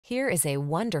Here is a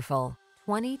wonderful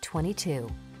 2022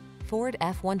 Ford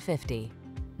F-150.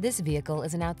 This vehicle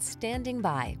is an outstanding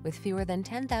buy with fewer than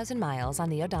 10,000 miles on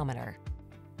the odometer.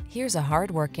 Here's a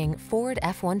hard-working Ford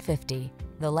F-150,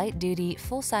 the light-duty,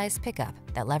 full-size pickup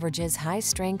that leverages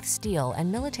high-strength steel and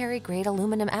military-grade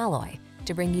aluminum alloy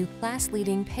to bring you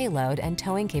class-leading payload and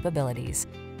towing capabilities.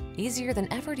 Easier than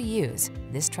ever to use,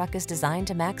 this truck is designed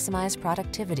to maximize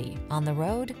productivity on the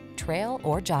road, trail,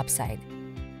 or job site.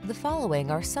 The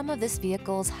following are some of this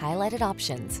vehicle's highlighted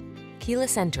options: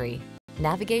 keyless entry,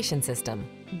 navigation system,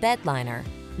 bed liner,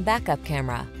 backup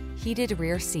camera, heated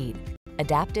rear seat,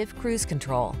 adaptive cruise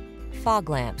control, fog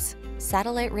lamps,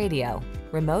 satellite radio,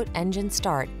 remote engine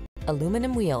start,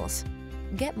 aluminum wheels.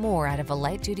 Get more out of a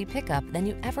light-duty pickup than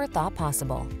you ever thought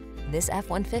possible. This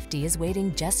F-150 is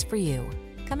waiting just for you.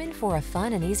 Come in for a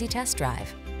fun and easy test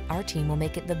drive. Our team will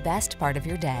make it the best part of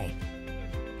your day.